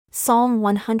Psalm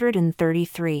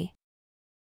 133.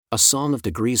 A Song of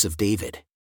Degrees of David.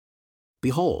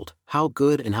 Behold, how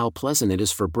good and how pleasant it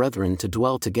is for brethren to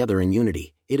dwell together in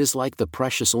unity. It is like the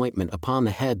precious ointment upon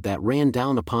the head that ran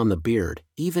down upon the beard,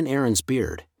 even Aaron's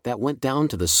beard, that went down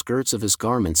to the skirts of his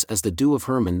garments, as the dew of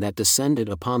Hermon that descended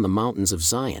upon the mountains of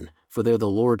Zion, for there the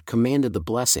Lord commanded the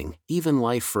blessing, even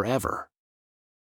life forever.